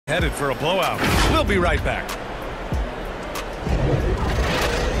Headed for a blowout. We'll be right back.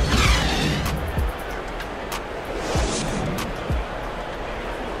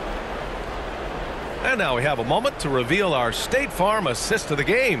 And now we have a moment to reveal our State Farm assist of the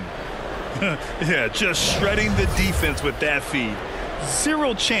game. Yeah, just shredding the defense with that feed.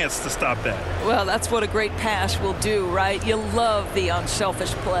 Zero chance to stop that. Well, that's what a great pass will do, right? You love the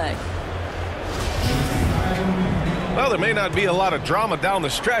unselfish play. Well, there may not be a lot of drama down the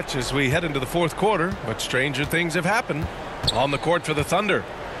stretch as we head into the fourth quarter, but stranger things have happened. On the court for the Thunder,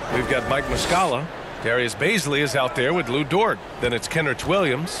 we've got Mike Muscala. Darius Baisley is out there with Lou Dort. Then it's Kenrich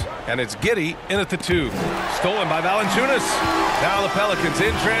Williams, and it's Giddey in at the 2. Stolen by Valanciunas. Now the Pelicans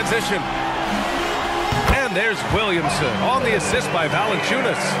in transition. And there's Williamson on the assist by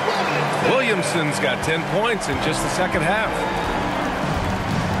Valanciunas. Williamson's got 10 points in just the second half.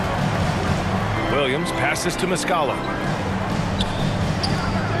 Williams passes to Muscala.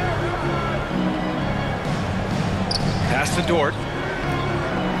 Pass to Dort.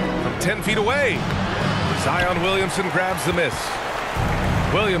 From 10 feet away. Zion Williamson grabs the miss.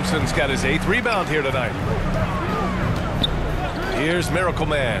 Williamson's got his 8th rebound here tonight. Here's Miracle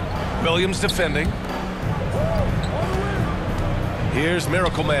Man. Williams defending. Here's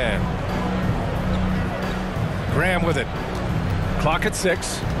Miracle Man. Graham with it. Clock at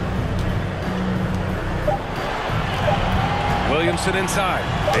 6. Williamson inside.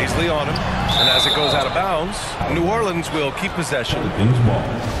 Baisley on him. And as it goes out of bounds, New Orleans will keep possession.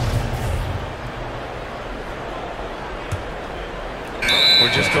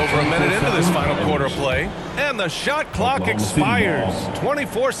 We're just over a minute into this final quarter of play. And the shot clock expires.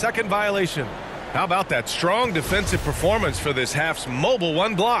 24-second violation. How about that strong defensive performance for this half's mobile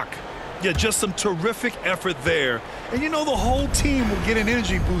one block? Yeah, just some terrific effort there. And you know the whole team will get an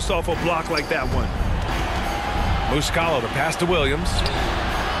energy boost off a block like that one. Muscala, the pass to Williams.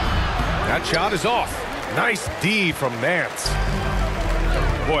 That shot is off. Nice D from Nance.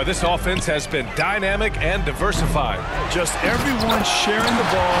 Boy, this offense has been dynamic and diversified. Just everyone sharing the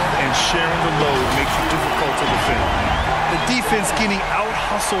ball and sharing the load makes it difficult to defend. The defense getting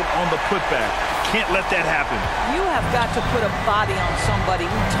out-hustled on the putback. Can't let that happen. You have got to put a body on somebody.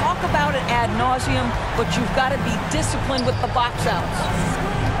 We talk about it ad nauseum, but you've got to be disciplined with the box outs.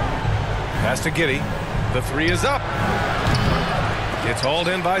 Pass to Giddey. The 3 is up. It's hauled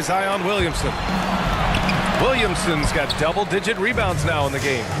in by Zion Williamson. Williamson's got double-digit rebounds now in the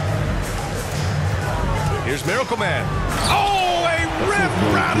game. Here's Miracle Man. Oh, a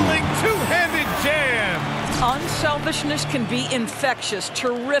rip-rattling two-handed jam. Unselfishness can be infectious.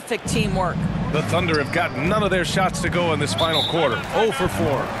 Terrific teamwork. The Thunder have got none of their shots to go in this final quarter. 0 for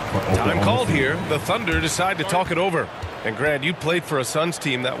 4. Time called here. The Thunder decide to talk it over. And Grant, you played for a Suns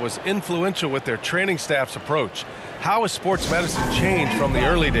team that was influential with their training staff's approach. How has sports medicine changed from the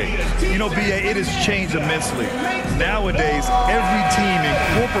early days? You know, B.A., it has changed immensely. Nowadays, every team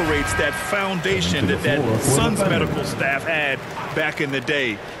incorporates that foundation that Suns medical staff had back in the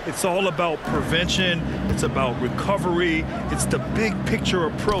day. It's all about prevention. It's about recovery. It's the big picture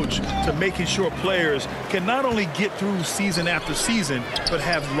approach to making sure players can not only get through season after season, but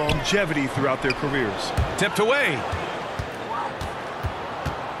have longevity throughout their careers. Tipped away.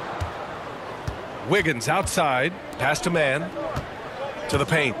 Wiggins outside. Pass to man. To the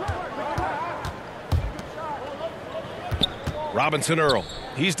paint. Robinson Earl.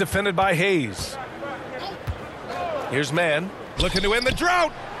 He's defended by Hayes. Here's man. Looking to end the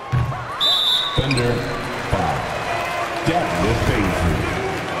drought. Thunder 5. Darius Baisley.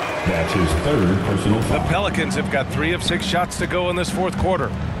 That's his 3rd personal foul. The Pelicans have got 3 of 6 shots to go in this fourth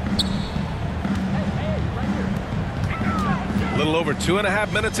quarter. A little over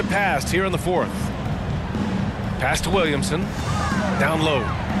 2.5 minutes have passed here in the fourth. Pass to Williamson. Down low.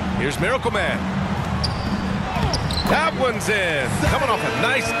 Here's Miracle Man. That one's in. Coming off a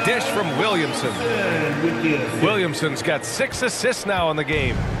nice dish from Williamson. Williamson's got 6 assists now in the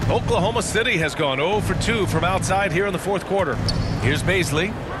game. Oklahoma City has gone 0 for 2 from outside here in the fourth quarter. Here's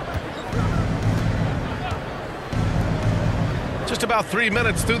Baisley. Just about 3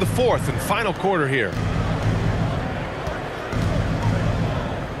 minutes through the fourth and final quarter here.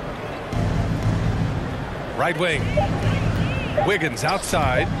 Right wing. Wiggins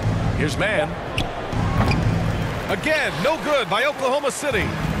outside. Here's man. Again, no good by Oklahoma City.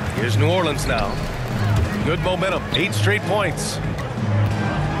 Here's New Orleans now. Good momentum. 8 straight points.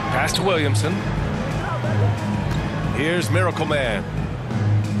 Pass to Williamson. Here's Miracle Man.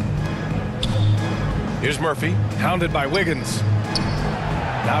 Here's Murphy. Hounded by Wiggins.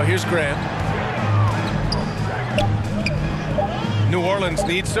 Now here's Grant. New Orleans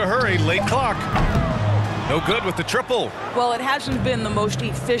needs to hurry. Late clock. No good with the triple. Well, it hasn't been the most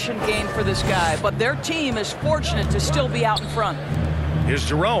efficient game for this guy, but their team is fortunate to still be out in front. Here's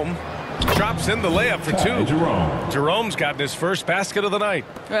Jerome. Drops in the layup for two. Jerome's gotten his first basket of the night.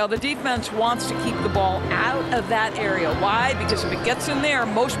 Well, the defense wants to keep the ball out of that area. Why? Because if it gets in there,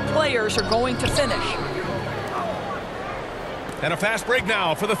 most players are going to finish. And a fast break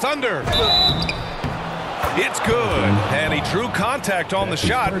now for the Thunder. It's good. And he drew contact on the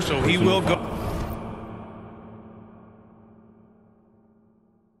shot, so he will go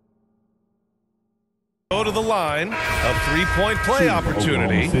to the line. A three-point play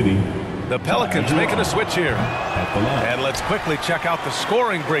opportunity. The Pelicans making a switch here. And let's quickly check out the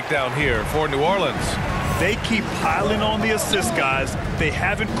scoring breakdown here for New Orleans. They keep piling on the assist, guys. They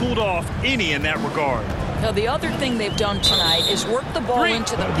haven't cooled off any in that regard. Now, the other thing they've done tonight is work the ball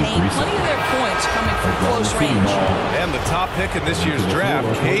into the paint. Plenty of their points coming from close range. And the top pick in this year's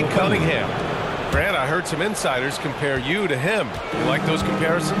draft, Cade Cunningham. Grant, I heard some insiders compare you to him. You like those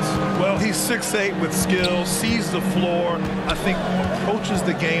comparisons? Well, he's 6'8" with skill, sees the floor, I think approaches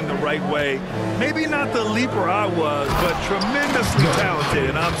the game the right way. Maybe not the leaper I was, but tremendously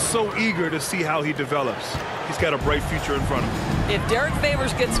talented, and I'm so eager to see how he develops. He's got a bright future in front of him. If Derek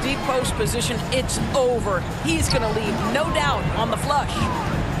Favors gets deep post position, it's over. He's going to leave, no doubt, on the flush.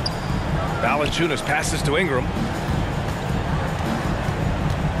 Valanciunas passes to Ingram.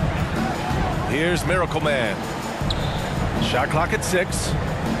 Here's Miracle Man. Shot clock at 6.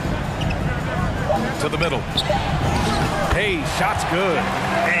 To the middle. Hey, shot's good.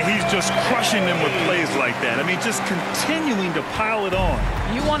 And he's just crushing them with plays like that. I mean, just continuing to pile it on.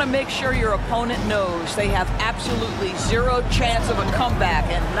 You want to make sure your opponent knows they have absolutely zero chance of a comeback,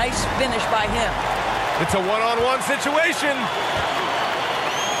 and nice finish by him. It's a one-on-one situation.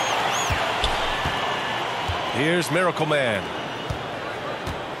 Here's Miracle Man.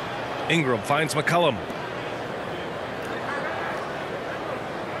 Ingram finds McCollum.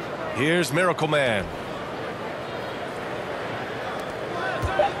 Here's Miracle Man.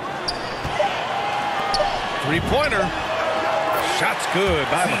 Three-pointer. Shot's good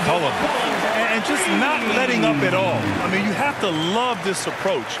by McCollum. And just not letting up at all. I mean, you have to love this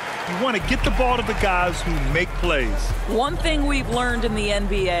approach. You want to get the ball to the guys who make plays. One thing we've learned in the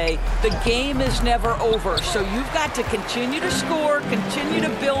NBA, the game is never over. So you've got to continue to score, continue to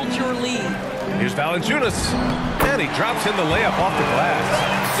build your lead. Here's Valanciunas. And he drops in the layup off the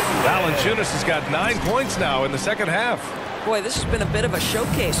glass. Valanciunas has got 9 points now in the second half. Boy, this has been a bit of a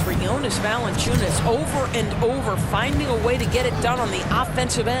showcase for Jonas Valanciunas, over and over, finding a way to get it done on the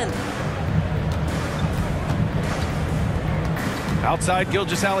offensive end. Outside,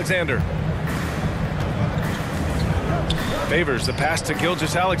 Gilgeous-Alexander. Favors the pass to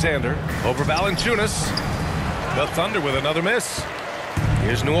Gilgeous-Alexander. Over Valanciunas. The Thunder with another miss.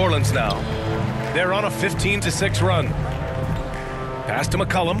 Here's New Orleans now. They're on a 15-6 run. Pass to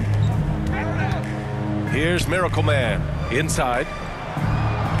McCollum. Here's Miracle Man. Inside.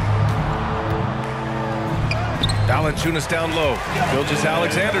 Valanciunas down low.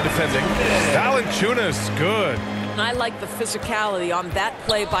 Gilgeous-Alexander defending. Valanciunas, good. I like the physicality on that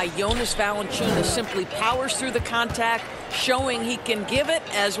play by Jonas Valanciunas. Simply powers through the contact, showing he can give it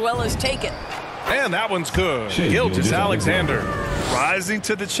as well as take it. And that one's good. Gilgeous-Alexander. Rising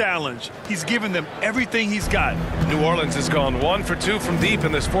to the challenge. He's given them everything he's got. New Orleans has gone 1 for 2 from deep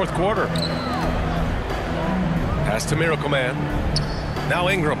in this fourth quarter. Pass to Miracle Man. Now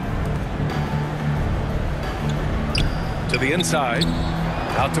Ingram. To the inside.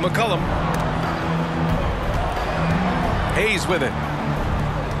 Out to McCollum. Hayes with it.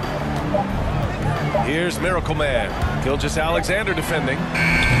 Here's Miracle Man. Gilgeous-Alexander defending.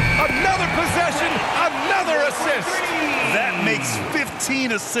 Another possession, another assist. That makes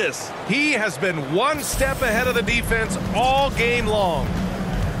 15 assists. He has been one step ahead of the defense all game long.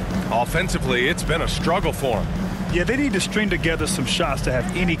 Offensively, it's been a struggle for him. Yeah, they need to string together some shots to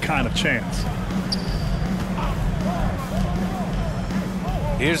have any kind of chance.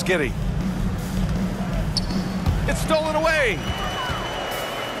 Here's Giddey. It's stolen away.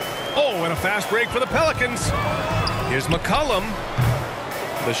 Oh, and a fast break for the Pelicans. Here's McCollum.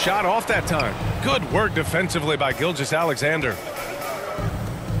 The shot off that time. Good work defensively by Gilgeous-Alexander.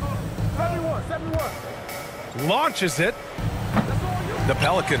 Launches it. The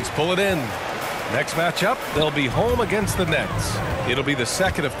Pelicans pull it in. Next matchup, they'll be home against the Nets. It'll be the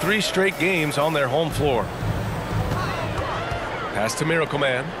second of 3 straight games on their home floor. Pass to Miracle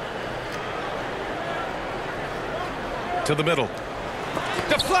Man. To the middle.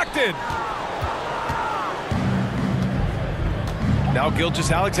 Deflected. Now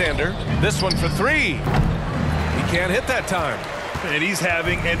Gilgeous-Alexander. This one for 3. He can't hit that time. And he's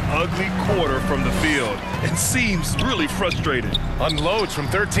having an ugly quarter from the field and seems really frustrated. Unloads from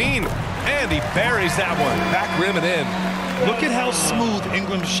 13, and he buries that one. Back rim and in. Look at how smooth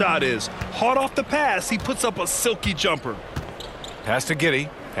Ingram's shot is. Hard off the pass, he puts up a silky jumper. Pass to Giddey,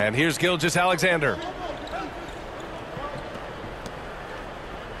 and here's Gilgeous-Alexander.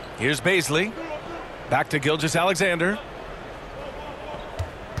 Here's Baisley. Back to Gilgeous-Alexander.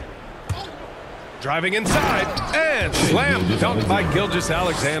 Driving inside, and slam dunk by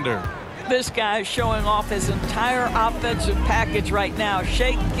Gilgeous-Alexander. This guy's showing off his entire offensive package right now.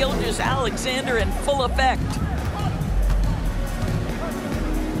 Shea Gilgeous-Alexander in full effect.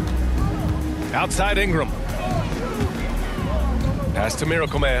 Outside Ingram. Pass to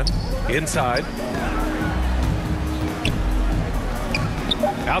Miracle Man. Inside.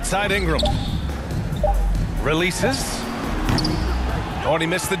 Outside Ingram. Releases. Oh, and he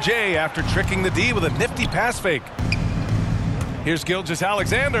missed the J after tricking the D with a nifty pass fake. Here's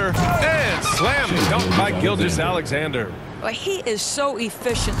Gilgeous-Alexander, and slam dunk by Gilgeous-Alexander. Well, he is so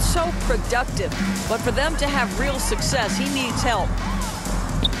efficient, so productive. But for them to have real success, he needs help.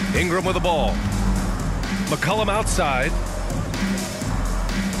 Ingram with the ball. McCollum outside.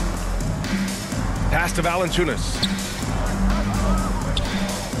 Pass to Valanciunas.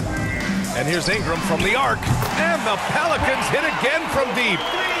 And here's Ingram from the arc. And the Pelicans hit again from deep.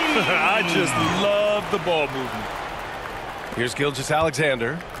 I just love the ball movement. Here's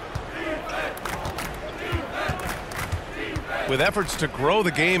Gilgeous-Alexander. With efforts to grow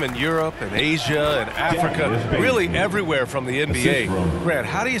the game in Europe and Asia and Africa, really everywhere from the NBA. Grant,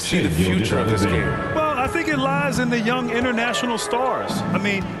 how do you see the future of this game? Well, I think it lies in the young international stars. I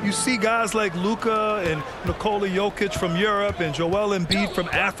mean, you see guys like Luka and Nikola Jokic from Europe and Joel Embiid from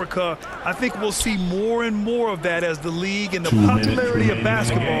Africa. I think we'll see more and more of that as the league and the popularity of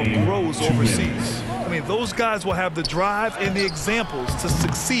basketball grows overseas. I mean, those guys will have the drive and the examples to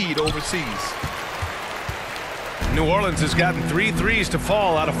succeed overseas. New Orleans has gotten 3 threes to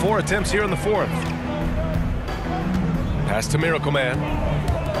fall out of 4 attempts here in the fourth. Pass to Miracle Man.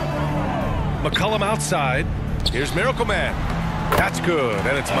 McCollum outside. Here's Miracle Man. That's good,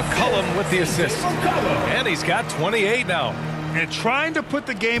 and it's McCollum with the assist. And he's got 28 now. And trying to put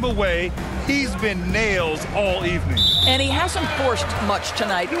the game away, he's been nails all evening. And he hasn't forced much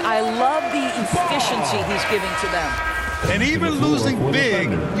tonight. I love the efficiency he's giving to them. And even losing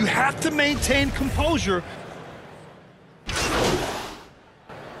big, you have to maintain composure.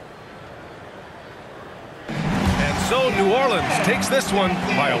 So New Orleans takes this one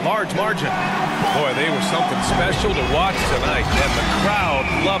by a large margin. Boy, they were something special to watch tonight, and the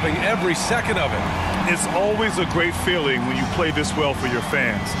crowd loving every second of it. It's always a great feeling when you play this well for your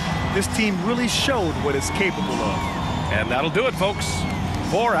fans. This team really showed what it's capable of. And that'll do it, folks.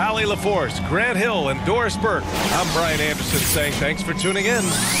 For Allie LaForce, Grant Hill, and Doris Burke, I'm Brian Anderson saying thanks for tuning in.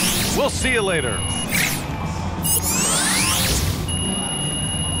 We'll see you later.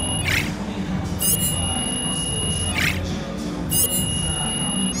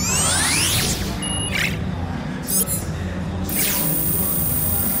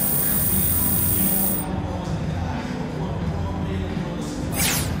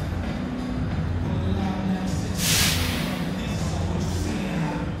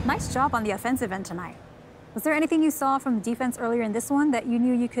 Nice job on the offensive end tonight. Was there anything you saw from defense earlier in this one that you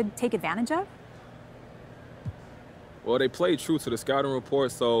knew you could take advantage of? Well, they played true to the scouting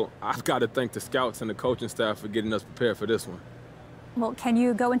report, so I've got to thank the scouts and the coaching staff for getting us prepared for this one. Well, can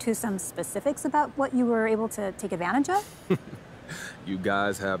you go into some specifics about what you were able to take advantage of? You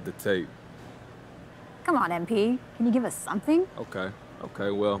guys have the tape. Come on, MP. Can you give us something? Okay,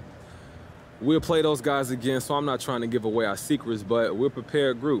 well, we'll play those guys again, so I'm not trying to give away our secrets, but we're a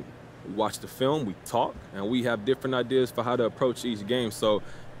prepared group. We watch the film, we talk, and we have different ideas for how to approach each game, so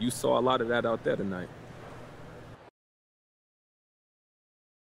you saw a lot of that out there tonight.